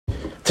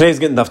Today's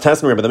Gitin Daf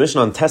Tesmer, but the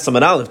Mishnah on Tes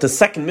Amud Aleph, the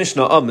second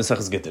Mishnah of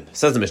Maseches Gitin.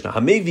 Says the Mishnah,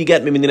 Hamevi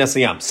get Medina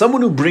Sayam.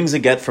 Someone who brings a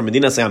get from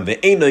Medina Sayam,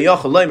 ve'eino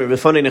yachol leimer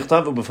b'fanei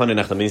nechtav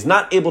u'b'fanei nechtam. He's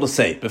not able to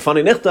say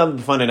b'fanei nechtav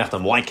b'fanei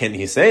nechtam. Why can't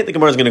he say it? The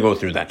Gemara is going to go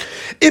through that.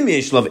 Im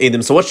yesh lav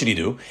edim. So what should he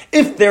do?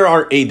 If there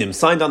are edim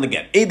signed on the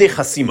get, edei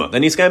chasima,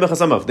 then he's kaim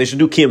b'chasamav. They should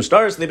do kiyum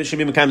stars. They should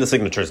be kaim the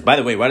signatures. By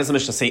the way, why does the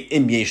Mishnah say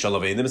im yesh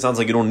lav edim? It sounds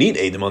like you don't need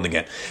edim on the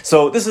get.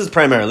 So this is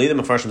primarily the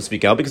Mefarshim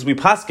speak out because we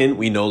paskin,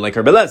 we know like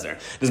Rebbe Lezer.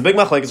 There's big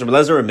machlekes Rebbe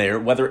Lezer or Meir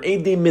whether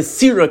edim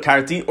Sira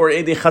karti or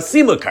Ede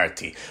Chasima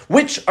karti.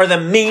 Which are the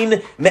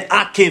main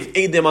me'akiv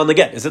edim on the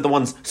get? Is it the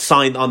ones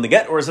signed on the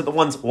get, or is it the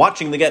ones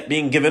watching the get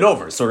being given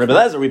over? So Rebbe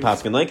Lezer we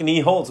paskin like, and he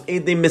holds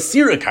Ede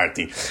Mesira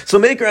karti. So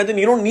Meikar Adin,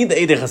 you don't need the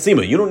Ede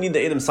Chasima. You don't need the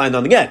edim signed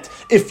on the get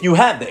if you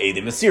have the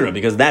Ede Mesira,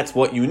 because that's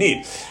what you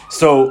need.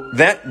 So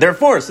that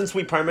therefore, since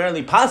we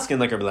primarily paskin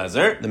like Rebbe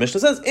Lezer, the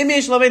Mishnah says Im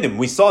yesh lav edim.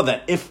 We saw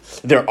that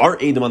if there are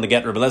edim on the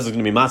get, Rebbe Lezer is going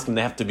to be masking.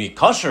 They have to be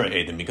kosher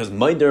edim because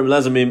my Rebbe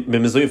Lezer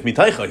mezuyif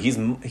mitaycha.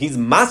 He's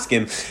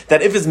masking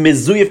that if it's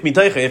mezuyif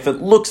mitaycha, if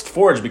it looks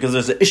forged because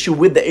there's an issue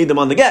with the edim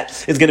on the get,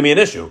 it's going to be an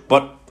issue.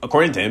 But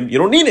according to him, you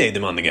don't need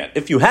edim on the get.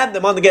 If you have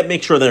them on the get,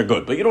 make sure they're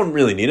good, but you don't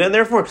really need it. And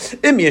therefore,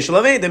 im yesh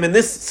lav edim, in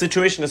this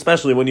situation,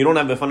 especially when you don't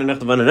have b'fanei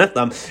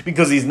nechtam,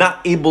 because he's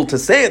not able to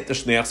say it, the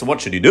shneach, so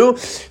what should you do?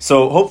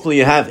 So hopefully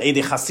you have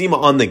edi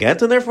chasima on the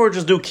get, and therefore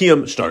just do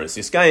kiyum shtaris.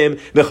 Yiskayim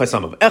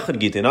v'chasamav echad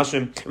Gitin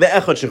nashim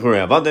ve'echad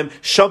shechrurei avadem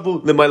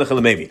shavu l'maylech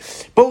l'mevi.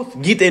 Both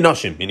Gitin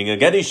nashim, meaning a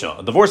get isha,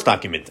 a divorce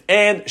document,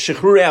 and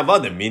shechrurei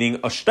avadim, meaning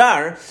a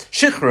shtar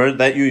shechrur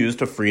that you use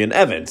to free an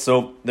eved.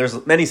 So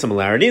there's many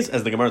similarities,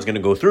 as the Gemara is going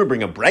to go through,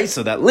 bring a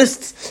brisa that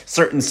lists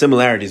certain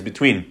similarities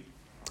between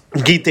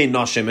Gitin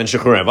nashim and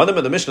shechrurei avadim,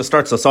 but the Mishnah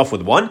starts us off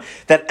with one,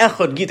 that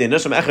echad Gitin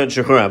nashim, echad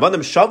shechrurei avadim,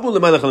 shavu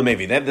l'maylech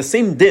l'mevi. They have the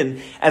same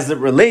din as it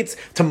relates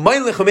to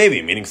maylech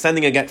l'mevi, meaning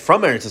sending a get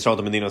from Eretz Yisrael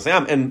to Medina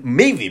Sayam, and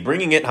mevi,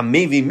 bringing it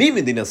hamevi mi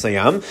Medina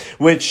Sayam,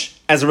 which,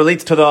 as it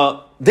relates to the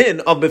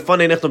din of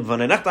b'fanei nechtam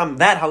b'fanei nechtam,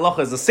 that halacha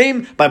is the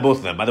same by both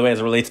of them. By the way, as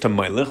it relates to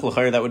maylech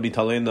l'chayr, that would be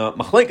talei in the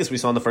machlekes we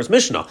saw in the first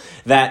Mishnah,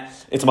 that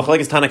it's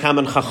machlekes Tanakam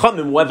and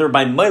Chachamim whether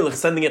by maylech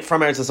sending it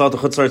from Eretz Yisrael to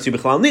Chutz La'aretz you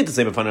b'chlal need to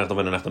say b'fanei nechtam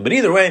b'fanei nechtam. But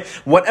either way,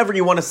 whatever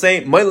you want to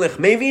say, maylech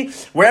mevi,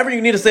 wherever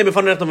you need to say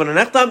b'fanei nechtam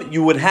b'fanei nechtam,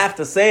 you would have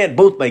to say it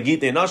both by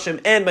Gitin nashim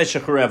and by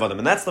shechrurei avadim,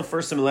 and that's the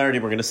first similarity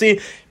we're going to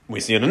see. We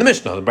see it in the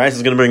Mishnah. The Bryce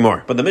is going to bring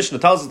more, but the Mishnah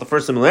tells us the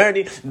first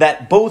similarity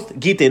that both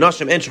Gitin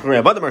nashim and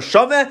shechrurei avadim are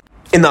shaveh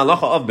in the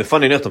halacha of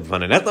b'fanei nechtam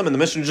b'fanei nechtam, and the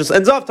Mishnah just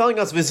ends off telling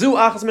us v'zu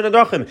achas min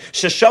hadrachim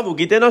sheshavu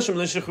Gitin nashim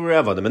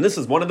l'shechrurei avadim, and this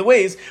is one of the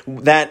ways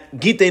that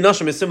Gitin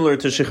nashim is similar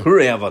to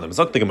shechrurei avadim.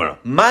 Zok the Gemara,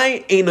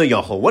 my eino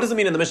yachol. What does it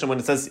mean in the Mishnah when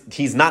it says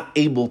he's not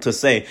able to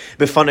say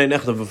b'fanei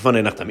nechtam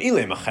b'fanei nechtam?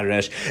 Ilei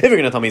macheresh. If you're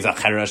going to tell me he's a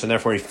cheresh and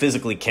therefore he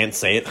physically can't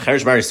say it,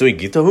 cheresh barisui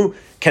gitahu.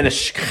 Can a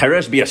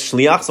cheresh be a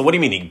shliach? So what do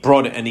you mean he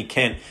brought it and he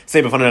can't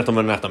say b'fanei nechtam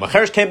b'fanei nechtam? A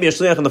cheresh can't be a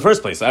shliach in the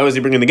first place. How is he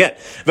bringing the get?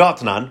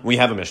 V'atanan, we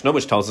have a Mishnah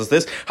which tells us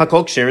this.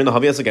 Hakol ksherin the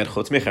havi get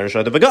chutz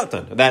mecheresh the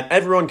begatan, that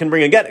everyone can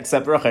bring a get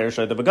except for a cheresh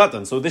the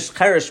begatan. So this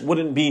cheresh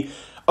wouldn't be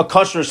a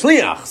kosher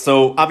shliach.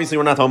 So obviously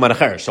we're not talking about a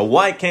cheresh. So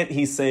why can't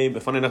he say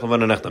b'fanei nechtam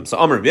b'fanei nechtam? So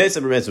Amar Rabbi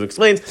Yosef who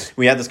explains,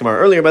 we had this Gemara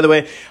earlier by the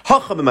way. We're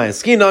talking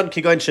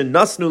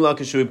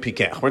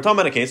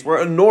about a case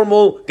where a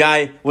normal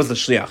guy was the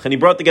shliach and he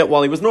brought the get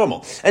while he was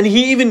normal, and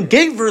he even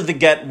gave her the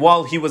get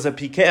while he was a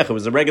pikech, it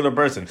was a regular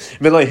person.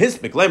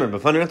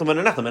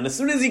 And as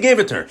soon as he gave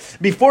it to her,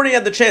 before he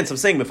had the chance of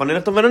saying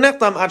b'fanei nechtam b'fanei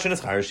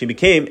nechtam, she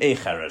became a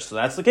cheresh. So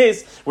that's the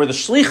case where the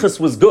shlichus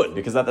was good,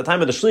 because at the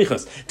time of the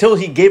shlichus, till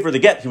he gave her the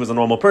get, he was a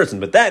normal person.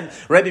 But then,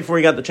 right before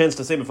he got the chance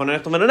to say b'fanei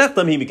nechtam b'fanei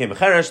nechtam, he became a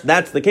cheresh.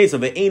 That's the case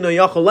of the eino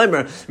yachol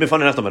leimer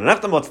b'fanei nechtam b'fanei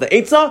nechtam. What's the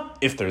eitzah?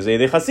 If there's a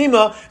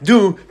chasima,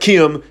 do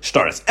kiyum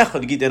shtaris.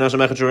 Echad Gitin nashim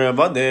echad shechrurei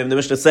avadim. The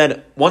Mishnah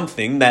said one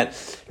thing, that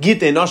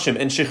Gitin nashim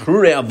and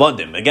shechrurei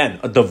avadim, again,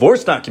 a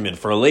divorce document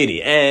for a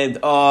lady and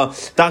a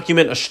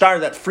document, a shtar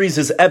that frees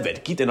his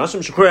eved. Gitin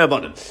nashim shechrurei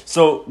avadim.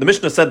 So the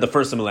Mishnah said the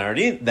first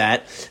similarity,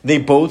 that they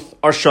both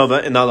are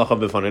shava in the halacha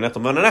b'fanei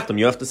nechtam b'fanei nechtam.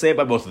 You have to say it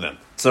by both of them.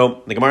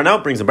 So the Gemara now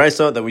brings a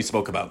brisa that we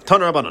spoke about.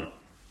 Tana Rabbanan.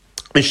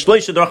 There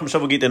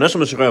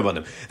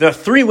are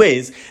three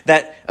ways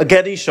that a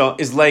get isha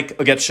is like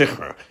a get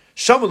shechrur.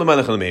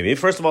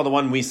 First of all, the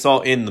one we saw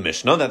in the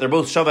Mishnah, that they're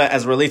both shava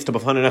as relates to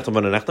b'fanei nechtam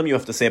b'fanei nechtam. You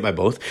have to say it by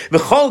both.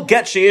 V'chol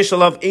get sheyesh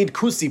alav eid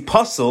kusi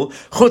pasel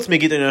chutz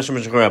megitin nashim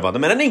shechrurei avadim.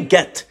 And any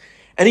get,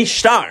 any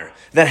shtar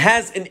that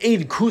has an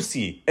eid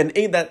kusi, an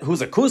eid that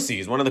who's a kusi,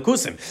 is one of the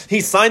kusim,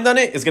 he signed on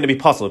it, is going to be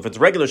pasul. If it's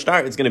regular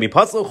shtar, it's going to be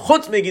pasul.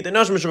 Chutz me Gitin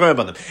nashim shechrurei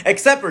avadim.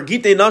 Except for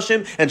Gitin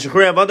nashim and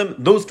shechrurei avadim,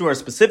 those two are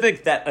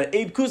specific. That an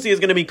eid kusi is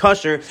going to be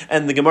kosher,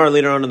 and the Gemara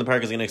later on in the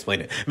parak is going to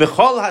explain it.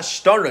 V'chol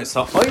hashtaros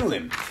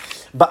ha'olim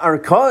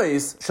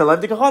ba'arkais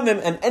shalav dikachavim,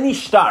 and any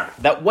shtar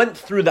that went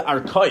through the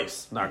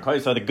arkais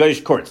are the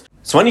Goyish courts.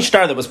 So any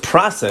shtar that was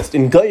processed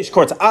in Goyish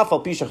courts,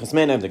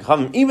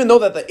 even though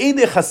that the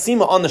edei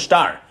chasima on the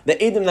shtar, the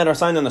edim that are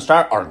signed on the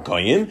shtar are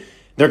Goyim,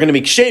 they're going to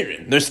be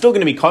ksherin. They're still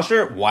going to be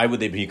kosher. Why would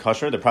they be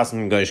kosher? They're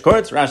processing in Goyish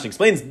courts. Rashi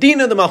explains,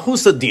 Dina the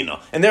Malchusa Dina.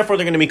 And therefore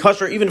they're going to be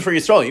kosher even for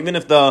Yisrael. Even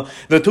if the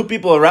two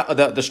people around,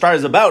 the star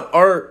is about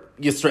are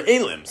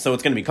Yisraelim. So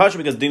it's going to be kosher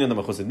because Dina the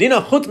Malchusa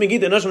Dina. Chutz mi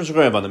Gitin Nashim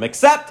Shechui Avadim.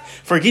 Except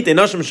for Gitin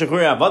Nashim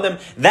Shechui Avadim,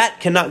 that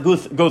cannot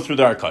go through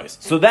the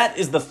arkais. So that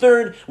is the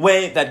third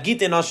way that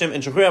Gitin Nashim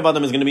and Shechui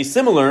Avadim is going to be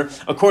similar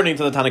according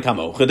to the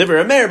Tanakamo.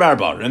 Chediver Remeir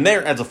Barbar.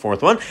 Remeir adds a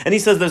fourth one. And he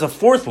says there's a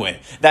fourth way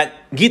that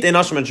Gitin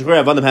Nashim and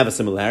Shechui Avadim have a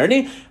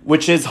similarity,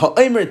 which is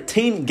Ha'omer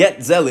Tain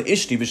Get Zel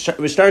Ishti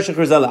V'Shtar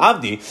Shechur Zel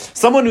Avdi.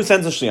 Someone who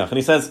sends a shliach and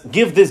he says,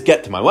 give this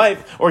get to my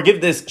wife, or give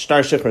this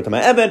Shtar Shechur to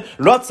my Ebed,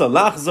 Ratza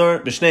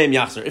Lachzor B'Shneim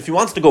Yachzor. If he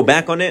wants to go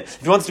back on it,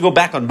 if he wants to go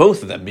back on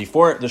both of them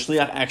before the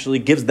shliach actually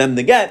gives them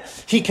the get,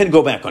 he can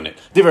go back on it.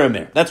 Divrei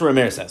Remeir. That's what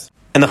Remeir says.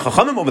 And the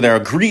Chachamim over there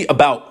agree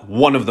about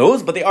one of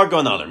those, but they argue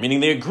on the other, meaning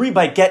they agree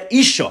by get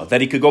Isha, that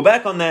he could go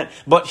back on that,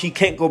 but he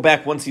can't go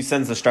back once he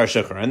sends the Shtar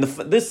Shechur. And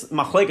this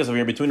machlekes over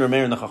here between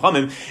Remeir and the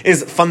Chachamim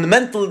is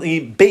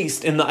fundamentally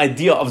based in the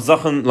idea of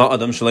Zachan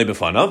La'adam Shalei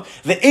B'fanav,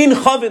 the Ein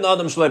Chavin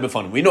La'adam Shalei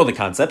B'fanav. We know the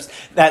concepts,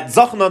 that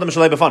Zachan La'adam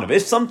Shalei B'fanav,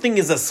 if something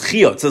is a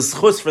schiyah, it's a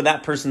schus for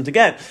that person to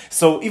get,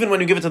 so even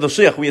when you give it to the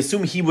shliach, we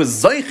assume he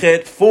was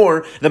zaichet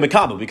for the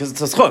mekabel, because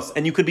it's a schus,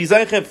 and you could be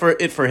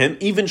zaichet for him,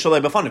 even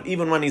Shalei B'fanav,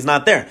 even when he's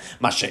not there.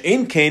 It's if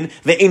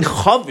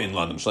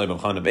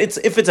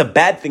it's a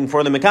bad thing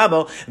for the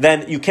mekabel,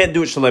 then you can't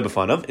do it shalei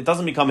b'fanav. It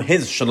doesn't become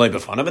his shalei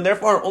b'fanav, and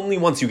therefore only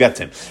once you get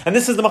to him. And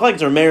this is the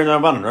machlekes of Remeir and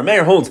Rabbanan.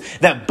 Remeir holds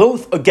that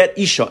both a get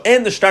isha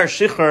and the shtar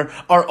shechur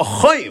are a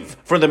chayiv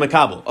for the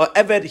mekabel. A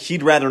eved,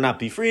 he'd rather not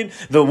be freed.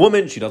 The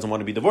woman, she doesn't want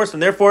to be divorced,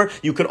 and therefore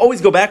you could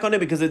always go back on it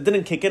because it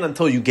didn't kick in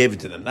until you gave it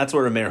to them. That's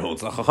what Remeir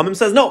holds. The Chachamim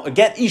says no, a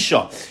get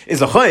isha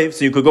is a chayiv,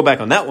 so you could go back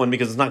on that one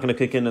because it's not going to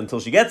kick in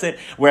until she gets it.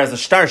 Whereas a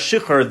shtar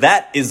shechur,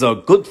 that is a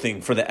good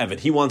thing for the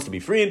Eved. He wants to be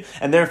freed,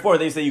 and therefore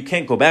they say you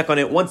can't go back on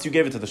it once you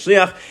gave it to the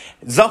Shliach.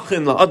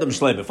 Zachin la'adam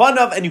shlei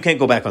b'fanav, and you can't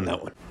go back on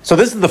that one. So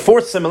this is the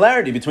fourth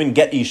similarity between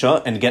get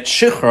Isha and get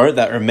Shechur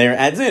that Remeir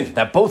adds in,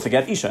 that both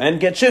get Isha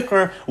and get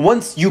Shechur,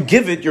 once you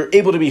give it, you're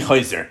able to be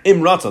Chayzer. Im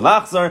ratza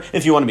lachzar,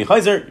 if you want to be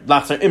Chayzer,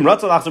 lachzar, im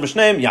ratza lachzar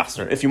b'shneim,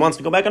 yachzar. If he wants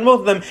to go back on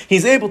both of them,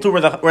 he's able to,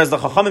 whereas the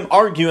Chachamim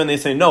argue and they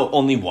say no,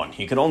 only one.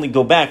 He can only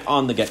go back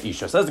on the get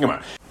Isha. Says the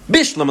Gemara.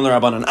 Bishlam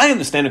al-Rabbanan. I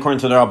understand according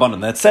to the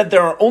Rabbanan that said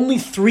there are only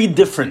three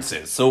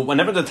differences. So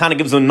whenever the Tana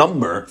gives a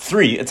number,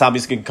 3, it's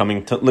obviously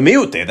coming to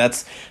Lemiute.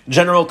 That's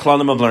general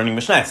klalim of learning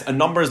Mishnahs. A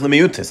number is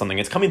Lemiute, something.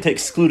 It's coming to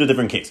exclude a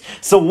different case.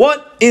 So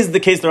what is the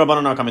case the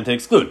Rabbanan are coming to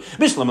exclude?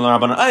 Bishlam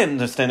al-Rabbanan. I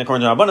understand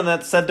according to the Rabbanan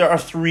that said there are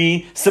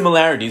 3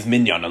 similarities.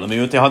 Minyan,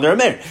 Lemiute, Hadar,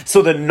 Meir.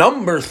 So the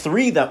number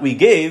 3 that we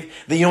gave,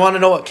 that you want to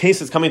know what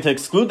case is coming to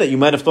exclude that you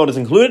might have thought is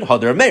included,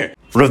 Hadar, Meir.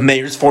 Rav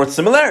Meir's 4th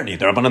similarity.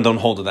 The Rabbanan don't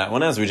hold to that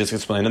one, as we just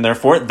explained, and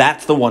therefore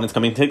that's the one it's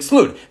coming to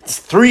exclude. It's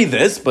 3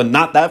 this, but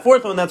not that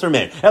 4th one, that's Rav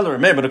Meir.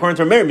 But according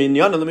to Rav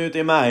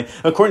Meir,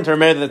 according to Rav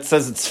Meir that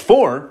says it's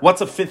 4,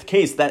 what's a 5th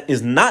case that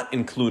is not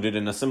included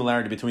in a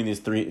similarity between these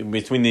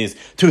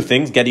 2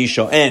 things, get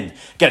Isha and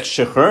get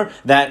Shechur,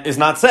 that is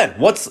not said?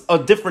 What's a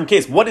different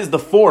case? What is the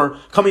 4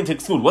 coming to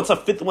exclude? What's a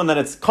 5th one that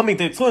it's coming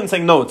to exclude and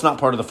saying, no, it's not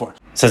part of the 4?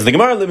 Says the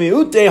Gemara,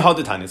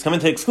 it's coming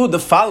to exclude the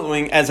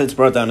following as it's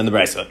brought down in the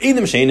Brisa.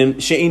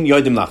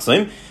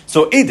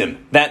 So Edim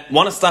that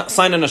want to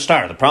sign on a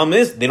star, the problem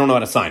is they don't know how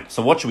to sign.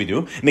 So what should we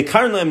do? So we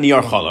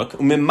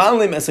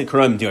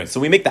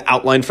make the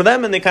outline for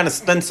them and they kind of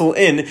stencil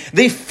in,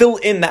 they fill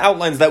in the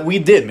outlines that we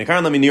did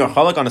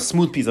on a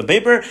smooth piece of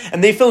paper,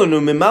 and they fill in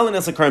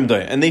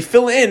and they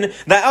fill in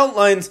the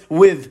outlines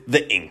with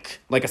the ink,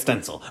 like a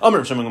stencil.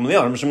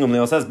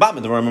 Shimon says,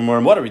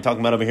 what are we talking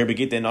about over here?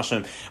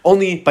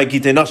 Only by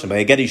Gitin Nashim, by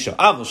a get Isha.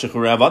 But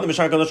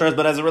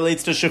as it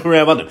relates to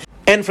Shechure Avadim,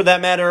 and for that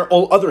matter,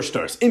 all other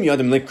stars. If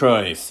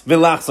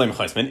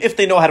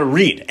they know how to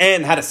read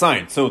and how to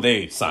sign, so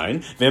they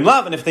sign.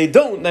 And if they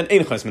don't, then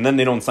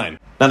they don't sign.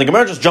 Now the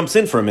Gemara just jumps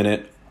in for a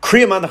minute.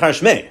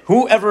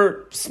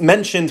 Whoever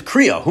mentioned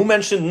Kriya? Who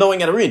mentioned knowing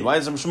how to read? Why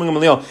is Shimon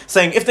Gamliel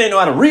saying if they know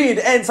how to read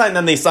and sign,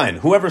 then they sign?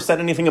 Whoever said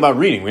anything about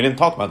reading? We didn't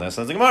talk about that.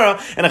 Says the Gemara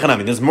and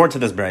Achanami. There's more to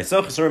this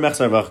brayso.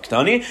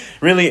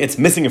 Really, it's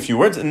missing a few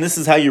words, and this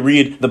is how you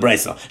read the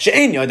brayso.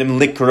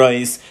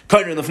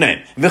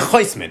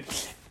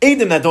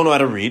 Eidim that don't know how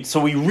to read,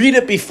 so we read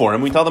it before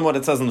and we tell them what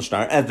it says on the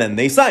star, and then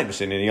they sign. And if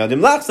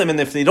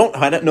they don't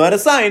know how to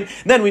sign,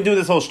 then we do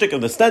this whole shtick of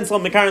the stencil,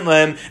 we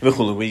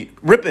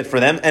rip it for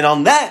them, and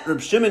on that,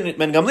 Reb Shimon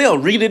ben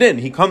Gamliel read it in.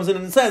 He comes in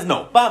and says,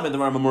 no,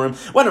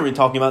 what are we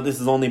talking about? This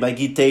is only by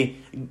Gitin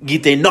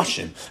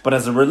Nashim, but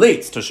as it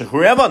relates to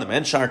Shechure Avadim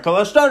and Shar Kol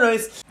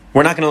Hashtaros,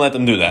 we're not going to let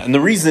them do that. And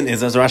the reason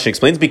is, as Rashi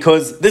explains,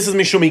 because this is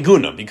Mishum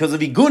Iguna. Because of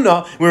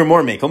Iguna, we're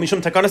more Mekel.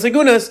 Mishum Takanas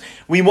Igunas,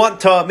 we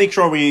want to make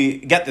sure we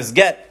get this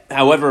get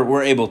However,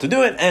 we're able to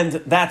do it, and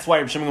that's why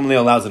Rav Shimon Gamliel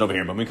allows it over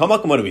here. But when we come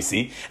up, what do we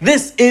see?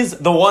 This is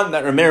the one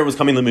that Rameir was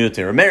coming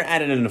Lemuyutim. Rameir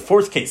added in a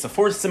fourth case, a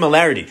fourth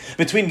similarity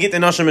between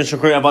Gitin Nashim and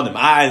Shukri Avadim.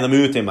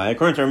 Lemuyutim.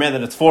 According to Rameir,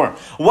 that it's 4.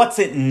 What's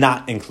it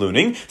not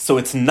including? So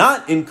it's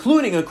not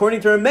including,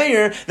 according to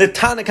Rameir, the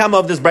Tanakama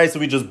of this brayso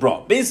we just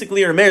brought.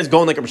 Basically, Rameir is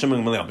going like Rav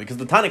Shimon Gamliel, because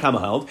the Tanakama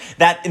held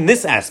that in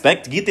this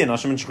aspect, Gitin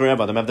Nashim and Shukri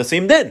Avadim have the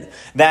same din.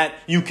 That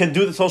you can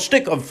do this whole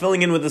shtick of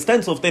filling in with the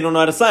stencil if they don't know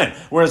how to sign.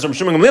 Whereas Rav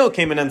Shimon Gamliel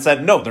came in and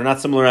said, no, they're not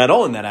similar at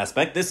all in that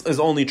aspect. This is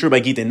only true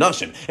by Gitin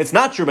Nashim. It's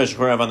not true by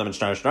Shukri Avadim and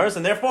Shtar Shtars,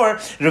 and therefore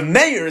Rav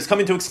Meir is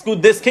coming to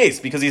exclude this case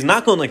because he's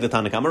not going like the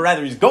Tanakama,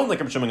 rather he's going like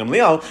Rav Shimon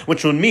Gamliel,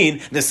 which would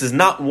mean this is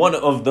not one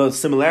of the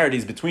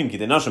similarities between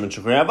Gitin Nashim and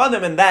Shukri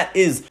Avadim, and that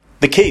is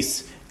the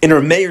case in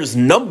Rav Meir's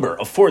number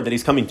of 4 that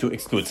he's coming to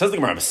exclude. Says the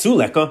Gemara,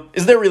 Suleka,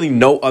 is there really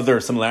no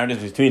other similarities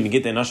between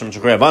Gitin Nashim and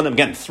Shukri Avadim?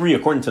 Again, 3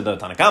 according to the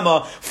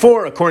Tanakama,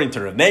 4 according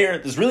to Rav Meir.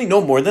 There's really no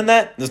more than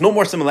that. There's no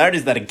more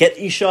similarities that a get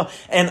Isha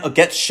and a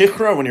get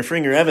Shichra when you're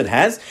freeing your Eved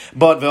has.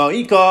 But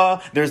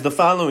V'ha'ika, there's the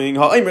following,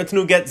 Ha'aymer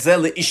tnu get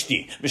zele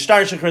ishti,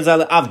 v'shtar Shichra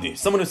zele avdi.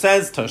 Someone who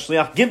says to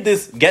Shliach, give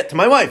this get to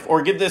my wife,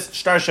 or give this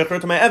shtar Shichra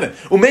to my Eved.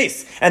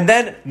 Umeis. And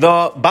then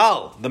the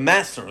Baal, the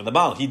master, or the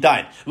Baal, he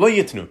died. Lo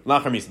yitnu,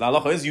 lachar misa. The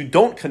halacha is you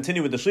don't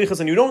continue with the shlichus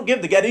and you don't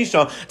give the get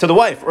isha to the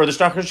wife or the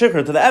shtar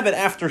Shichra to the Eved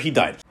after he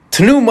died.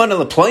 Tnu mana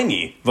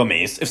lePliny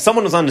v'meis. If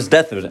someone was on his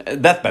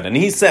deathbed and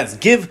he says,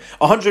 give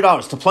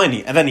 $100 to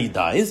Pliny, and then he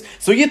dies,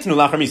 so yitnu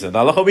lachar misa. The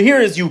halacha over here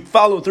is you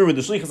follow through with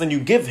the shlichus and you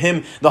give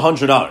him the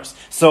 $100.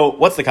 So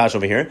what's the kash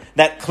over here?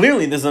 That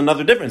clearly there's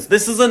another difference.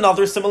 This is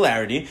another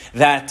similarity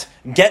that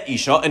get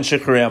isha and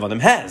Shikhrei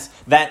Avadim has.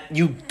 That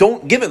you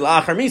don't give it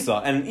la'achar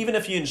misa, and even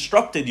if he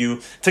instructed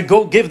you to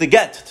go give the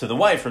get to the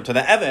wife or to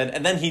the Eved,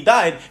 and then he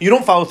died, you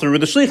don't follow through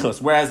with the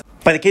shlichus. Whereas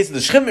by the case of the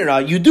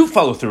Shchimira, you do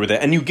follow through with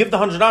it, and you give the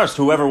 $100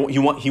 to whoever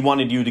he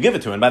wanted you to give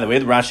it to. And by the way,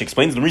 the Rashi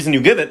explains the reason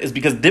you give it is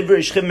because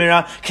Divrei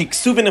Shchimira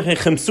kiksuvin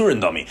chimsurin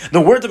dami.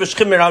 The words of a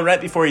Shchimira right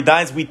before he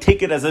dies, we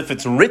take it as if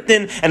it's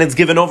written and it's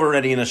given over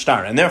already in a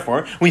shtar, and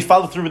therefore we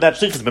follow through with that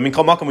shlichus. But in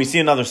Kol Makom, we see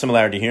another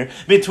similarity here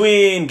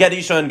between get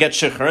isha and get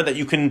shichar, that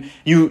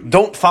you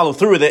don't follow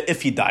through with it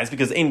if he dies,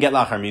 because ein get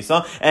lachar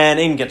misa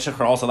and ein get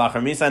shichar also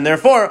lachar misa, and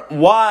therefore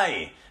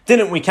why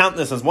didn't we count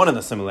this as one of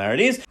the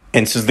similarities?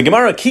 And says the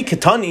Gemara, Ki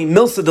Katani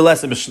Milsa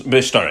Delesa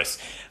Bishtaris.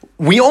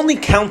 We only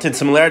counted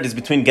similarities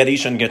between Get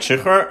Isha and Get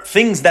Shichar,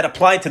 things that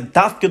apply to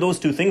Dafka, those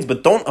two things,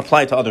 but don't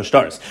apply to other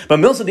stars. But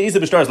Milsa Deisa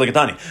Bishtaris like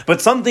Katani.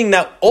 But something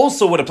that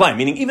also would apply,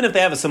 meaning even if they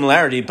have a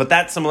similarity, but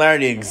that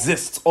similarity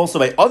exists also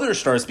by other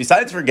stars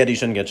besides for Get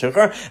Isha and Get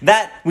Shichar,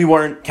 that we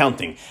weren't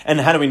counting. And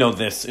how do we know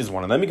this is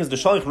one of them? Because the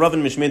Shalich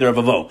Ravin Mishmei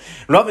Ravavo.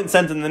 Ravin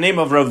sent in the name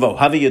of Ravo.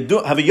 You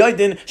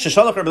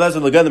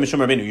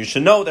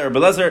should know that Rabbi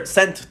Lezer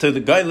sent to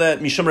the Gaile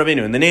Mishum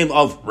Rabbeinu in the name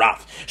of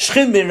Rav.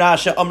 Shchimira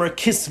she'amar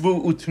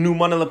kisvu utnu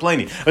mana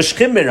lePliny. A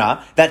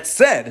shchimira that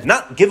said,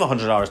 not give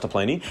 $100 to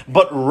Pliny,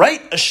 but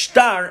write a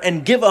shtar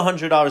and give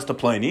 $100 to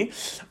Pliny.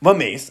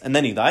 Vames, and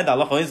then he died. The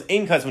halacha is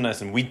ein kais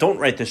v'nasim. We don't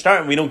write the shtar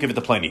and we don't give it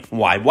to Pliny.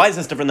 Why? Why is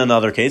this different than the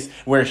other case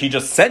where he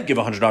just said give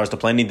 $100 to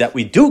Pliny, that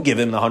we do give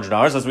him the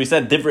 $100, as we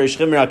said divrei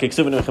shchimira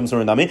kiksuvin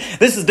chimsurin dami.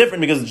 This is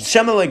different because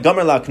shemelei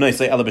gomer la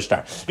knoisei ela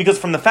b'shtar. Because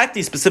from the fact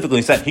he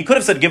specifically said, he could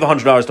have said give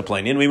 $100 to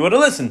Pliny and we would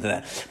have listened to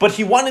that. But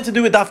he wanted to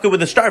do it dafka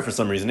with a shtar for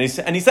some reason.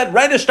 And he said,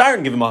 write a shtar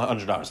and give him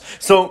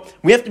 $100. So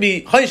we have to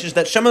be chayshish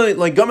that Shema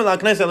like Gomer la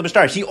Knesset la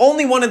b'shtar. He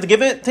only wanted to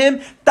give it to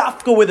him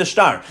dafka with a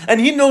shtar, and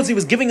he knows he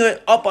was giving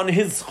it up on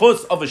his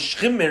chus of a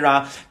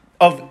shchimira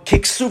of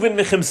kiksuvin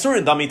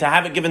v'chimsurin dami, to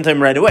have it given to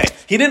him right away.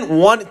 He didn't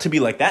want it to be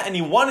like that, and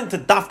he wanted to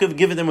dafka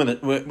give it to him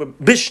with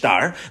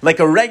bishtar, like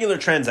a regular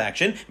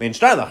transaction. Ein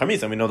shtar lachar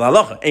misa. We know the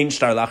halacha. Ein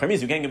shtar lachar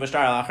misa. You can't give a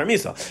shtar lachar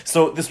misa.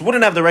 So this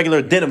wouldn't have the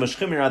regular din of a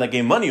shchimira that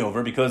gave money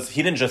over, because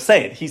he didn't just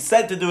say it. He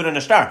said to do it in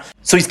a shtar.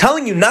 So he's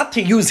telling you not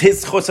to use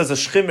his chus as a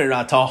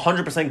shchimira to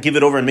 100% give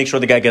it over and make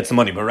sure the guy gets the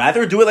money, but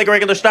rather do it like a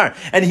regular shtar.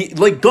 And he,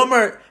 like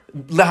Gomer,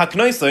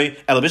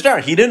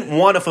 he didn't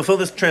want to fulfill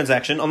this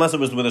transaction unless it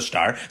was with a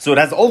shtar, so it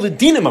has all the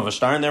dinim of a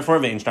shtar, and therefore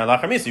vein shtar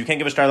lachar misa. You can't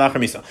give a shtar lachar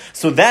misa.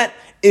 So that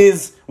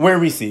is where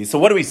we see. So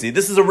what do we see?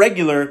 This is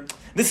regular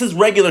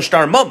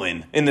shtar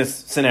mamlin in this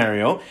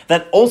scenario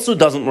that also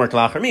doesn't work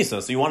lachar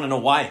misa. So you want to know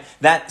why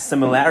that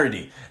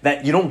similarity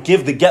that you don't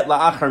give the get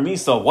lachar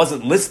misa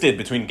wasn't listed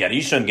between get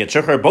isha and get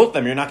shechar. Both of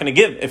them you're not going to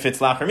give if it's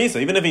lachar misa.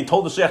 Even if he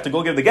told the shliach to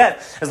go give the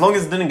get, as long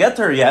as it didn't get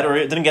to her yet or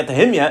it didn't get to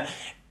him yet,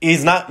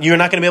 you're not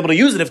going to be able to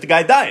use it if the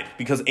guy died,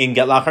 because ein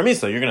get lachar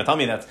misa. You're going to tell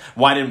me that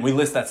why didn't we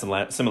list that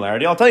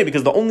similarity? I'll tell you,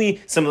 because the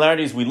only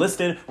similarities we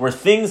listed were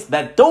things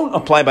that don't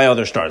apply by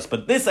other stars.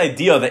 But this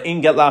idea that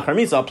ein get lachar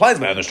misa applies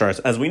by other stars,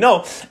 as we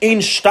know, ein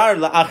shtar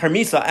lachar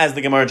misa, as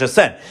the Gemara just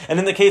said. And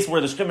in the case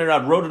where the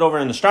Shchimira wrote it over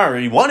in the shtar, or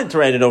he wanted to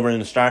write it over in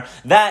the shtar,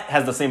 that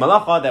has the same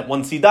halacha, that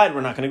once he died, we're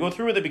not going to go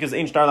through with it because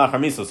ein shtar lachar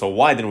misa. So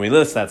why didn't we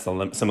list that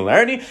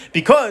similarity?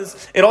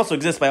 Because it also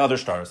exists by other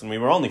stars, and we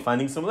were only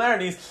finding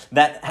similarities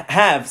that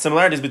have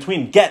similarities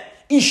between get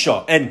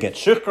isha and get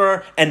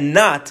shikr, and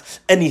not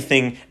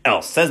anything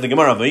else. Says the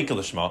Gemara,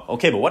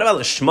 okay, but what about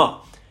lishma?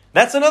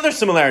 That's another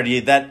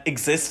similarity that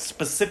exists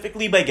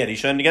specifically by Get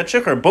Isha and Get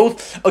Shikhr.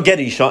 Both a Get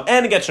Isha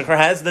and a Get Shikhr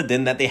has the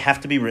din that they have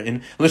to be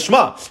written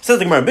Lishma. Says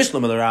the Gemara,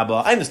 Bishlam of the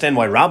Rabbah. I understand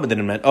why Rabbah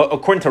didn't mention,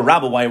 according to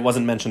Rabbah, why it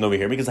wasn't mentioned over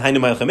here, because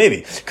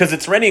because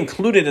it's already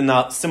included in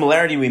the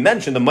similarity we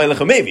mentioned, the Mailach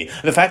Mevi.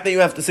 The fact that you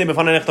have to say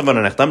B'fanei Nechtam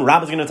V'fanei Nechtam,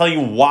 Rabbah is going to tell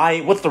you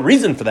what's the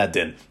reason for that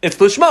din. It's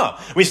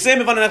Lishma. We say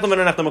B'fanei Nechtam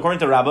V'fanei Nechtam according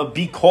to Rabbah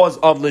because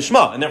of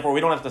Lishma, and therefore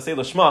we don't have to say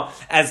Lishma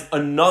as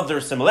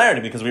another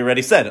similarity, because we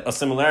already said a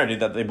similarity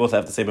that they both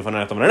have to say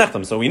B'fanei Nechtam V'fanei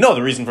Nechtam. So we know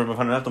the reason for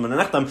B'fanei Nechtam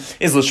V'fanei Nechtam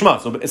is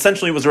Lishma. So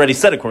essentially it was already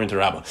said according to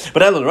Rabbah.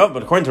 But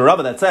according to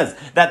Rabbah that says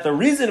that the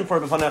reason for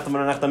B'fanei Nechtam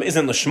V'fanei Nechtam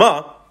isn't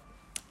Lishma,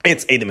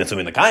 it's Edim Mitzvah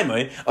in the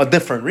Kaimai, a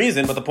different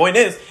reason, but the point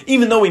is,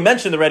 even though we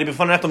mentioned already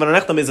B'fanei Nechtam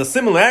V'fanei Nechtam is a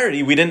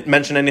similarity, we didn't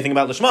mention anything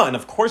about Lishma, and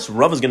of course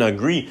Rav is going to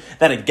agree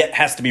that a get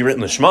has to be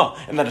written Lishma,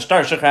 and that a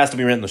Shtar Shikhr has to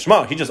be written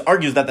Lishma. He just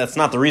argues that that's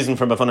not the reason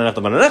for B'fanei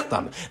Nechtam V'fanei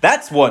Nechtam.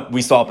 That's what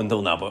we saw up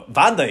until now, but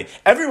Vadai,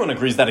 everyone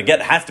agrees that a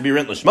get has to be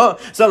written Lishma.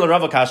 So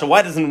Rava Kasha,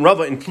 why doesn't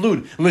Rava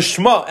include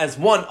Lishma as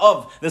one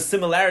of the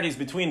similarities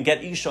between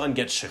Get Isha and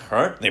Get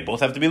Shikhr? They both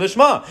have to be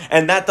Lishma,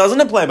 and that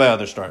doesn't apply by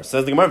other stars.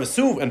 Says the Gemara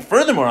V'suv, and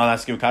furthermore, I'll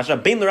ask you Kasha,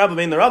 Bein l'Rava,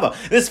 Bein l'Rava.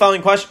 This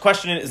following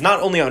question is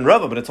not only on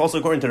Rava, but it's also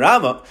according to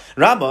Rabbah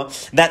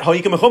that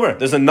Hayika Mechuber.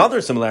 There's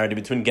another similarity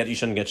between Get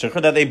Isha and Get Shikhr,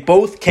 that they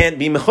both can't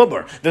be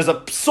Mechuber. There's a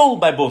psul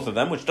by both of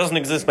them, which doesn't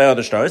exist by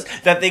other stars,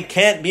 that they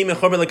can't be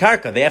Mechuber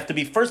Lekarka. They have to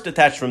be first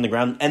attached from the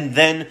ground and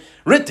then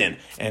written.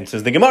 And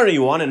says the Gemara,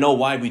 you want to know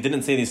why we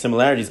didn't say these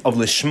similarities of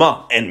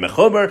Lishma and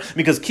Mechuber?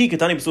 Because Ki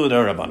Ketani Psul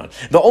Rabbanan.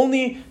 The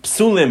only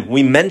psulim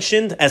we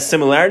mentioned as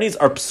similarities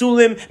are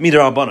psulim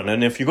midrabanan.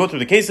 And if you go through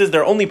the cases,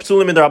 they're only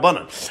psulim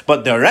midrabanan.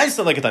 But the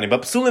Raisa like Ketani,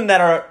 but psulim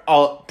that are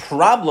a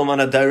problem on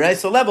a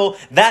deraisa level,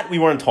 that we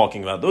weren't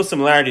talking about. Those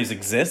similarities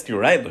exist, you're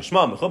right,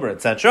 Lishma, Mechuber,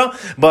 etc.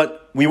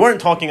 But we weren't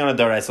talking on a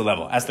deraisa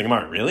level. Ask the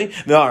Gemara, really?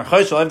 The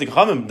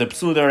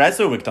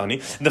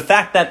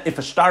fact that if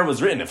a shtar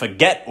was written, if a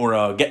get or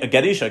a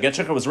get isha, a get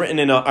shikhr was written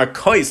in a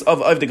arkais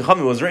of the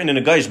Gechamim, was written in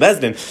a Gaish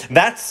Bezdin,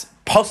 that's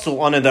puzzle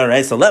on a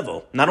daraisa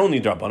level, not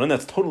only drabanan,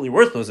 that's totally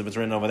worthless if it's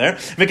written over there.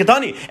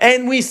 Vikatani,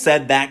 and we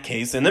said that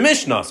case in the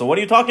Mishnah. So what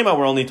are you talking about?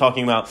 We're only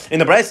talking about in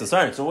the Brisa.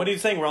 Sorry. So what are you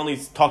saying? We're only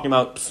talking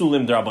about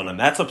psulim drabanan.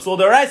 That's a psul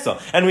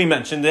daraisa, and we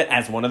mentioned it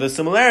as one of the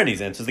similarities.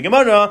 Answers the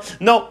Gemara.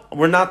 No,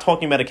 we're not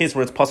talking about a case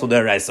where it's puzzle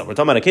daraisa. We're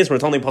talking about a case where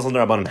it's only puzzle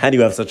drabanan. How do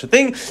you have such a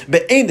thing?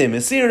 Be'edim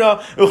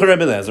esira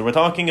ucherebelezer. We're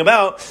talking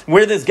about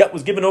where this get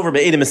was given over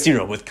be'edim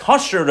esira with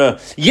kasher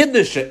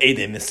Yiddish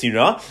edim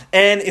esira,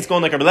 and it's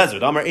going like a belezer.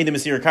 Damar edim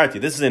esira karti.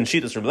 This is in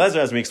Shitas Rebbe Lezer,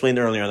 as we explained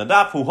earlier on the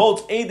daf, who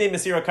holds Edim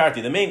Mesira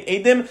Karti. The main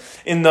Edim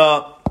in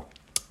the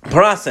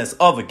process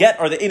of a get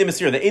are the Edim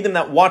Mesira, the Edim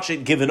that watch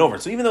it given over.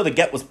 So even though the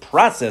get was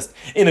processed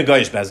in a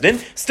Gaish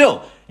Bezdin,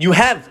 still, you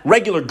have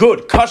regular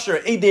good kosher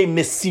Edim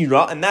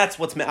Mesira, and that's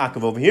what's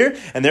me'akav over here,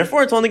 and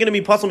therefore it's only going to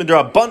be possible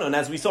midrabanan,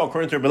 as we saw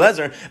according to Rebbe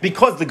Lezer,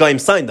 because the Gaim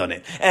signed on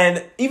it.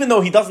 And even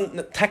though he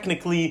doesn't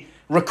technically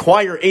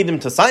require Edim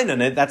to sign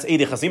on it, that's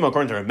Eidei Chasima,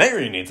 according to Rebbe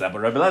Meir needs that, but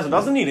Rebbe Lezer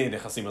doesn't need Eidei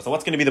Chasima. So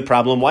what's going to be the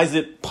problem? Why is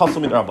it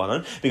possible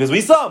midrabanan? Because we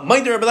saw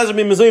Maida Rebbe Lezer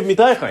be mezoyev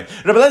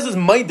mitaychay. Rebbe Lezer's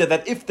Maida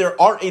that if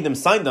there are Edim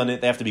signed on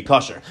it, they have to be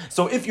kosher.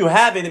 So if you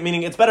have it,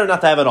 meaning it's better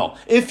not to have it all.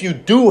 If you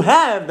do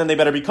have, then they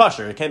better be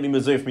kosher. It can't be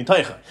mezoyev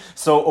mitaychay.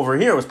 So over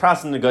here it was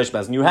processed in the Gaish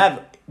Baz, and you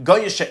have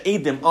Goyish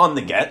Edim on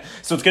the get,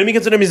 so it's going to be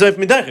considered mizoyev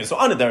mitaychay. So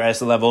on a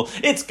deraisa level,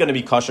 it's going to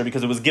be kosher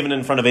because it was given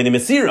in front of Edim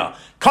Mesira.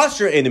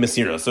 Kosher Edim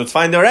Mesira. So it's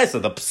fine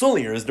deraisa. The psul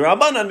here is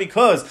derabanan,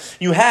 because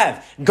you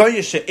have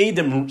Goyish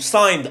Edim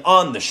signed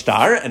on the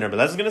shtar, and Rebbe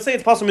Lezer is going to say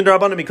it's possible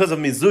midrabanan because of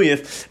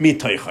mizuyif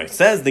mitaychay.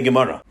 Says the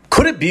Gemara.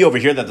 Could it be over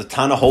here that the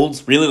Tana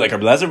holds really like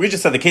Rebbe Lezer? We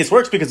just said the case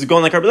works because it's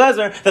going like Rebbe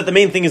Lezer, that the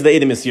main thing is the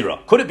Edim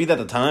Mesira. Could it be that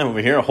the Tana over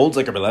here holds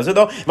like Rebbe Lezer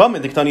though?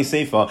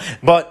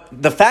 But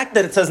the fact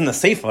that it says in the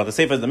Seifa is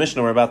the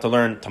Mishnah we're about to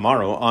learn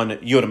tomorrow on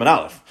Yod and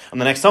Aleph, on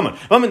the next summon.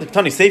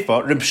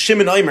 Reb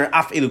Shimon Aimer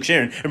Af Eluk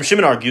Sherin. Reb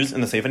Shimon argues in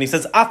the Seifa and he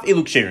says Af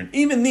Eluk Sherin.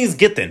 Even these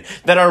Gitin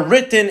that are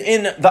written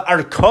in the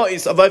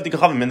Arkais of Avdi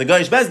Kachavim in the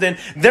Gaish Bezdin,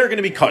 they're going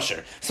to be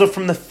kosher. So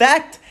from the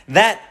fact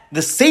that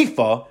the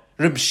Seifa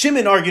Reb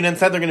Shimon argued and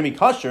said they're going to be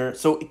kosher,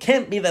 so it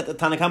can't be that the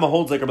Tanakama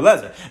holds like Rebbe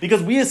Lezer,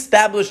 because we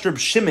established Reb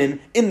Shimon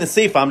in the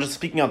Seifa. I'm just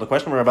speaking out the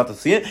question, we're about to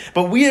see it,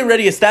 but we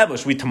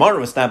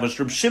tomorrow established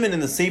Reb Shimon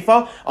in the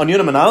Seifa on Yud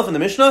and Aleph in the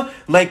Mishnah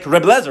like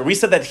Rebbe Lezer. We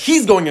said that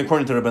he's going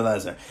according to Rebbe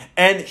Lezer,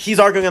 and he's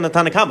arguing on the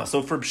Tanakama. So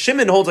if Reb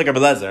Shimon holds like Rebbe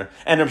Lezer,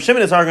 and Reb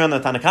Shimon is arguing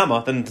on the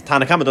Tanakama, then the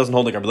Tanakama doesn't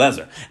hold like Rebbe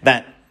Lezer.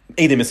 That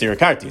Edim Mesira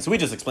Karti. So we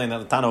just explained that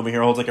the Tana over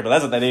here holds like Rebbe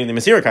Lezer, that Edim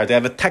Mesira Karti. I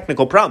have a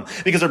technical problem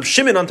because Reb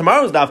Shimon on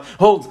tomorrow's daf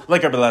holds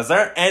like Rebbe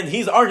Lezer, and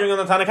he's arguing on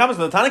the Tanakama,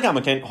 so the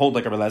Tanakama can't hold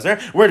like Rebbe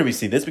Lezer. Where do we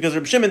see this? Because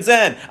Reb Shimon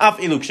said Af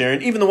Eluk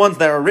Sharon, even the ones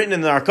that are written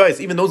in the Arkais,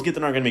 even those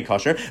Gitin are going to be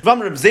kosher.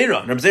 Vam Reb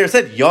Zera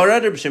said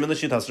Yara Reb Shimon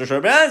l'shitas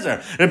Reb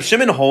Lezer. Reb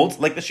Shimon holds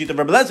like the sheet of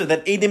Rebbe Lezer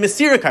that Edim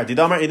Mesira Karti,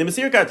 Damar Edim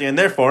Mesira Karti, and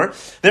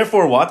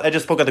therefore what? I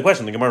just spoke out the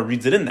question. The Gemara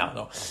reads it in now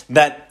though.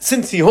 That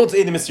since he holds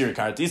Edim Mesira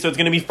Karti, so it's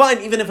going to be fine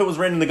even if it was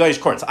written in the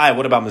Gaish courts.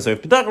 What about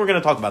Mezoyev? We're going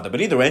to talk about that, but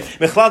either way,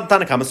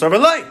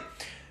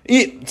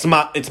 It's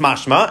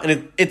mashma,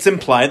 and it's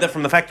implied that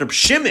from the fact that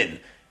Shimon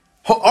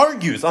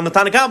argues on the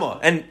Tanakama,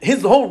 and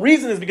his whole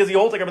reason is because he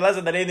holds like Rabbi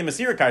Lezer that Eidim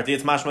Masir Karti.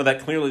 It's mashma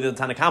that clearly the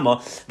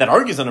Tanakama that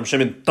argues on Rabbi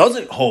Shimon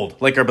doesn't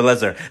hold like Rabbi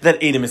Lezer that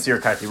Eidim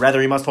Masir Karti.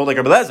 Rather, he must hold like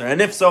Rabbi Lezer.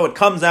 And if so, it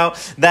comes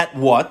out that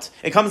what?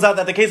 It comes out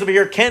that the case over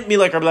here can't be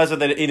like Rabbi Lezer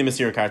that Eidim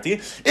Masir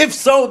Karti. If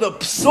so, the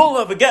psul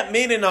of a get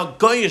made in a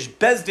goyish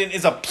bezdin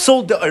is a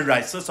psul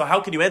de'oraisa. So how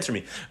can you answer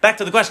me? Back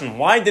to the question: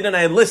 why didn't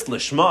I list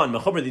Lishma and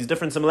Mechuber, these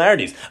different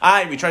similarities?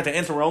 We tried to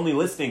answer. We're only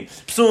listing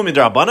psulim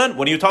midrabanan.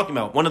 What are you talking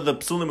about? One of the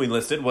psulim we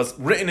listed was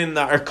written in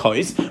the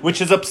Arkos,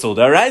 which is a psul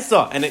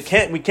deraisa,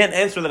 and we can't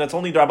answer that it's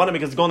only derabanan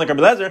because it's going like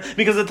Rabbi Lezer,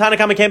 because the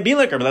Tanakama can't be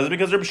like Rabbi Lezer,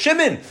 because Rabbi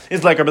Shimon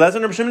is like Rabbi Lezer,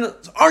 and Rabbi Shimon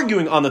is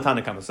arguing on the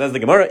Tanakama. Says the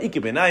Gemara,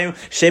 Iki benayu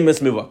shemus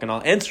muvak, and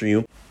I'll answer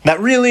you that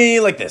really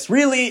like this.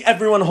 Really,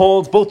 everyone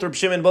holds, both Rabbi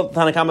Shimon, both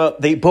Tanakama,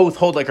 they both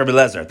hold like Rabbi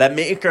Lezer, that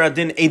me'ikar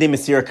adin edei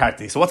mesir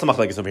karti. So what's the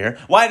machlekes over here?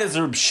 Why does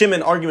Rabbi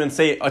Shimon argue and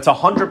say it's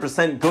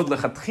 100% good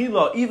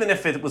lechatchila, even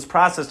if it was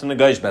processed in a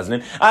goyish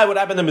bezdin? What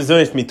happened to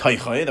mezoyif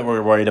mitaychay that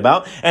we're worried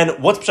about? And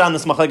what's pshan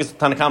this machlekes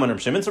Tanakama and Rabbi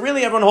Shimon? So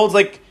really, everyone holds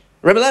like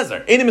Rabbi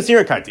Lezer, Eidim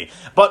Masir Karti.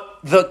 But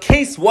the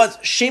case was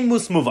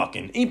Shemus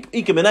Muvakin.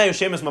 Ike benayu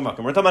Shemus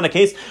Muvakin. We're talking about a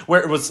case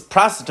where it was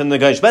processed in the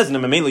Goyish Bezin,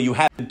 and mainly you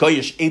have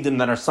Goyish Eidim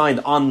that are signed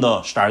on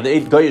the shtar, the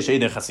Goyish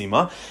Eidim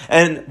Chasima.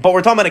 But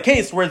we're talking about a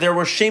case where there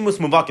were Shemus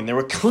Muvakin. There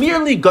were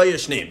clearly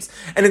Goyish names.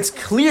 And it's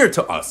clear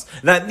to us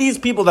that these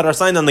people that are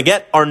signed on the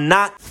get are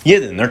not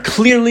Yidden. They're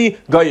clearly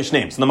Goyish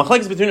names. So the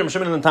machlekes between Rabbi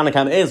Shimon and the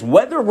Tanakam is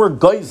whether we're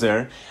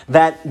Goyzer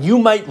that you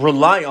might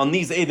rely on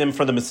these Eidim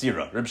for the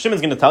Mesira. Rabbi Shimon's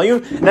going to tell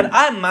you that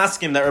I'm masking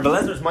that Rabbi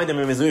Lezer's mind is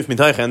mizuyif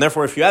mitaycha, and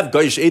therefore if you have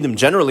goyish edim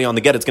generally on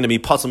the get, it's going to be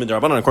pasal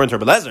midrabanan according to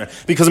Rabbi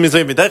Lezer because of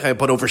mizuyif mitaycha.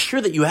 But over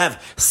here that you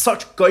have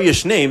such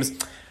goyish names,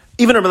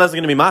 even Rabbi Lezer is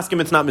going to be masking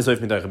it's not mizuyif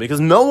mitaycha because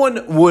no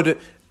one would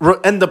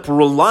end up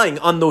relying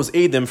on those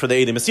edim for the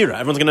edim asira.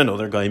 Everyone's going to know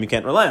they're goyim, you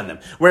can't rely on them.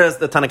 Whereas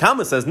the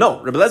Tanakama says no,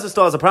 Rabbi Lezer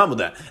still has a problem with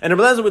that, and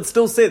Rabbi Lezer would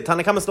still say that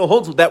Tanakama still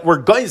holds that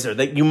we're geyser,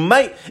 that you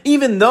might,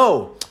 even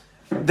though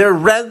they're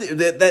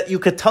that you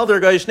could tell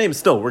their Goyish names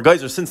still. Where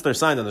guys are, since they're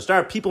signed on the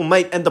star, people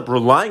might end up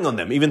relying on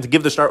them, even to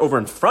give the star over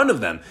in front of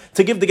them,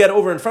 to give the get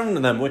over in front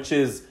of them, which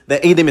is the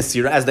Eidim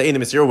Asira, as the Eidim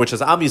Asira, which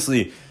is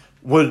obviously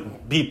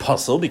would be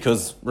puzzle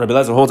because Rabbi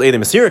Lezer holds Eidim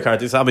Asira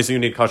karti, so obviously you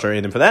need kosher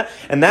Eidim for that.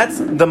 And that's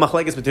the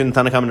machlekes between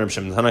the Tanakama and Rabbi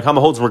Shimon. The Tanakama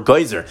holds we're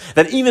geyser,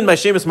 that even by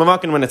Shemus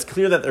Mavakin, when it's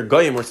clear that they're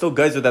goyim, we're still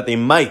geyser that you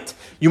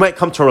might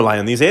come to rely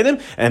on these Eidim.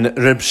 And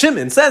Rabbi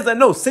Shimon says that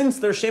no, since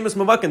they're Shemus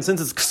Mavakin,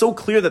 since it's so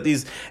clear that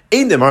these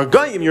Eidim are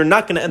goyim, you're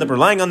not going to end up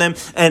relying on them,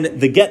 and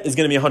the get is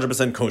going to be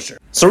 100% kosher.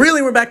 So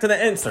really we're back to the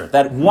answer,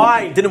 that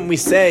why didn't we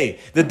say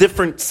the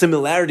different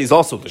similarities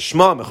also, the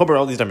Shema, Mechuber,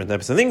 all these different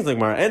types of things? Like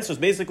our answer is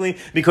basically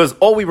because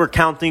all we were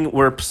counting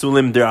were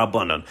psulim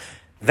derabanan.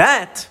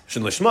 That,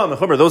 Shlishma,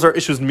 Mechuber, those are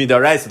issues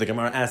midaraisa. The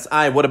Gemara asks,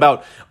 what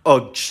about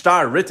a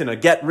star written, a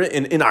get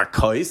written in our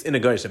kois, in a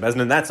goyish bezin,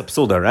 and that's a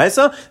psul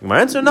deraisa? The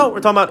Gemara answer, no, we're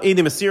talking about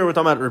Eidim Asir, we're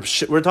talking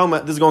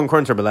about, this is going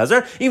according to Rabbi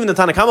Lezer. Even the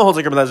Tanakama holds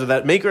like Rabbi Lezer,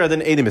 that maker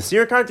than Eidim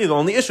Asir karti, the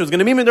only issue is going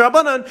to be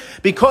midarabanan,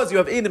 because you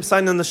have Eidim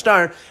signed on the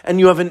star, and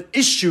you have an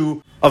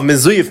issue of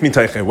mezuyif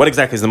mitayche. What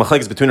exactly is the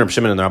machlekes between Rabbi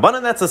Shimon and the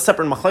Rabbanan? That's a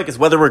separate machlekes,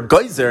 whether we're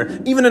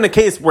geyser, even in a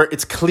case where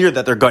it's clear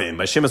that they're goyim,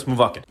 by Shemus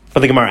Muvakin.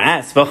 But the Gemara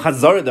asks,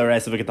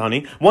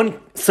 one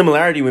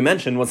similarity we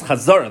mentioned was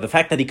Chazara, the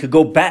fact that he could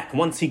go back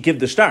once he give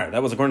the star.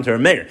 That was according to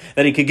Rabbi Meir,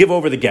 that he could give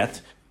over the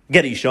get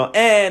Isha,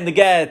 and the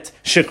get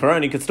Shikra,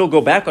 and he could still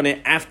go back on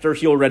it after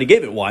he already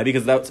gave it. Why?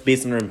 Because that's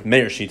based on Rabbi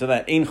Meir's Shita,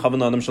 that Ein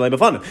Chavan Adam Shalei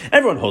B'Fanim.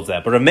 Everyone holds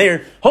that, but Rabbi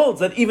Meir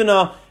holds that even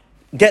a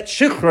get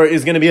shikra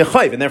is going to be a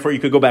chayv, and therefore you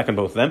could go back on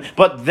both of them.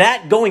 But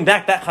that going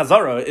back, that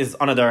chazara is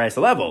on a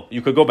daraisa level.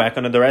 You could go back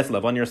on a daraisa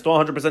level, and you're still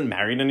 100%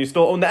 married, and you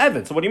still own the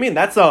evid. So what do you mean?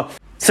 That's a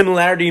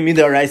similarity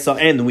midaraisa,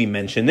 and we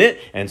mentioned it.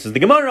 And says the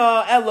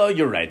Gemara, Ella,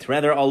 you're right.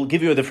 Rather, I'll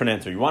give you a different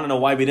answer. You want to know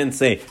why we didn't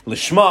say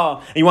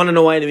lishma? You want to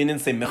know why we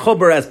didn't say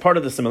mechuber as part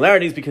of the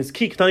similarities? Because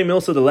ki ketani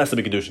milsa the less of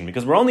a kiddushin.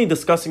 Because we're only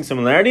discussing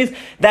similarities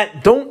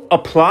that don't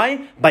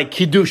apply by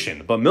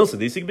kiddushin, but milsa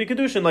these could be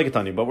kiddushin like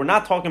ketani. But we're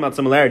not talking about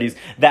similarities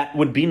that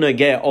would be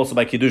negeh also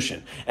by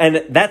kiddushin.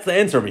 And that's the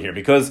answer over here,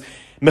 because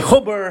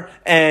mechuber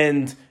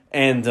and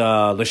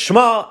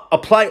lishma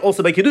apply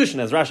also by kiddushin,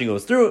 as Rashi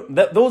goes through.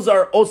 Those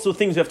are also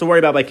things you have to worry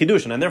about by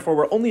kiddushin, and therefore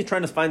we're only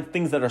trying to find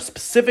things that are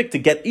specific to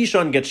get isha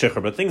and get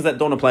shikhr, but things that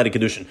don't apply to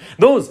kiddushin.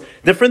 Those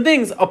different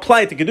things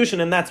apply to kiddushin,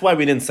 and that's why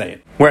we didn't say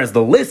it. Whereas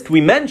the list we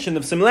mentioned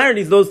of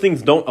similarities, those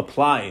things don't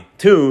apply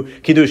to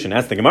kiddushin.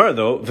 As the Gemara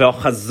though,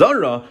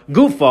 ve'chazara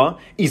gufa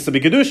isa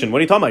b'kiddushin. What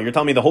are you talking about? You're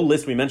telling me the whole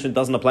list we mentioned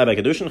doesn't apply by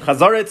kiddushin?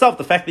 Chazara itself,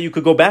 the fact that you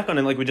could go back on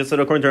it, like we just said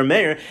according to our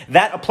mayor,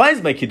 that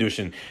applies by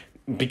kiddushin.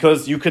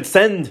 Because you could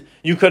send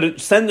the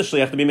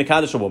shliach to be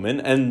mekadosh a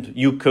woman, and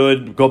you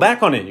could go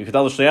back on it. You could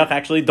tell the shliach,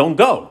 actually, don't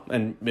go,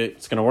 and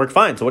it's going to work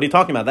fine. So what are you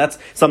talking about? That's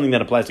something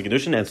that applies to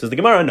kedushin. And says the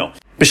Gemara, no.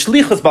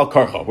 B'shlichus bal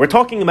karcha. We're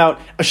talking about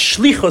a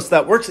shlichus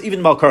that works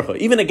even bal karcha,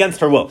 even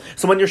against her will.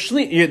 So when the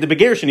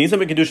begerushin is a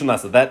kedushin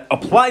lessa, that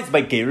applies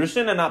by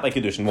gerushin and not by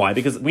kedushin. Why?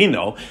 Because we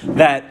know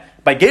that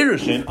By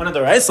Gerushin, on a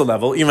Daraisa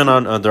level, even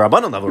on a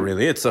Darabanan level,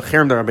 really, it's a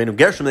Cherem Darabenu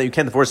Gershom that you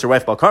can't divorce your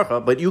wife Bal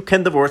Karcha, but you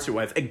can divorce your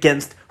wife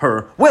against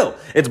her will.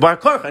 It's Bar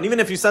Karcha, and even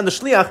if you send the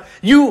Shliach,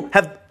 you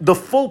have the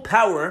full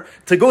power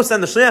to go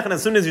send the Shliach, and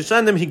as soon as you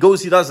send him, he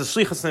does the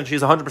Shlichus, and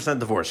she's 100%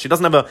 divorced. She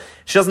doesn't have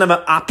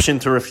an option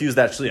to refuse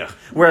that Shliach.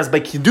 Whereas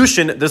by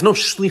Kiddushin, there's no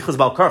Shlichus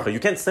Bal Karcha. You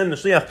can't send the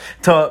Shliach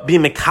to be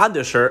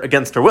Mekadesh her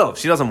against her will. If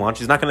she doesn't want,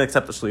 she's not going to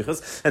accept the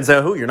Shlichus, and say,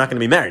 you're not going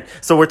to be married.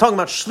 So we're talking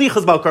about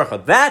Shlichus Bal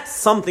Karcha. That's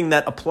something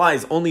that applies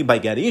only by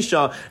Get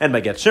Isha and by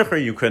Get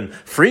Shechur. You can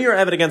free your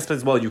Eved against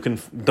his will, you can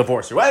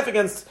divorce your wife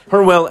against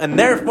her will, and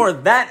therefore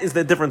that is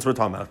the difference we're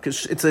talking about.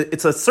 Because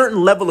it's a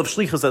certain level of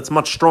Shlichus that's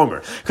much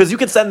stronger. Because you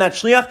can send that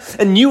Shliach,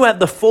 and you have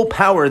the full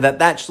power that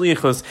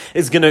Shlichus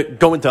is going to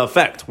go into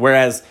effect.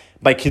 Whereas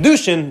by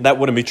Kiddushin, that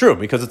wouldn't be true,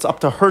 because it's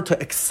up to her to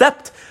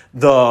accept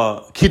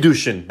the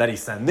Kiddushin that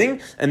he's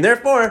sending, and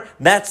therefore,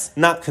 that's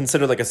not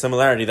considered like a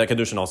similarity that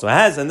Kiddushin also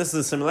has, and this is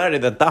a similarity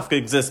that Dafka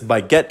exists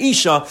by Get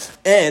Isha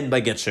and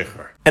by Get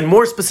Shechur. And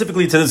more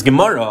specifically to this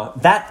Gemara,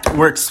 that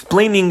we're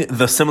explaining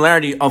the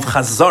similarity of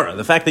Chazara,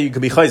 the fact that you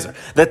could be Chayzer.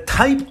 The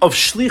type of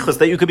Shlichus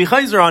that you could be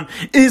Chayzer on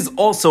is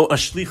also a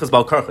Shlichus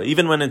Bal Karcha.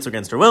 Even when it's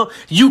against her will,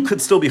 you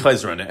could still be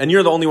Chayzer on it, and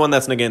you're the only one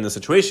that's negating the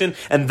situation,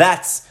 and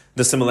that's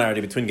the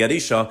similarity between Get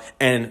Isha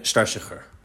and Shtar Shechur.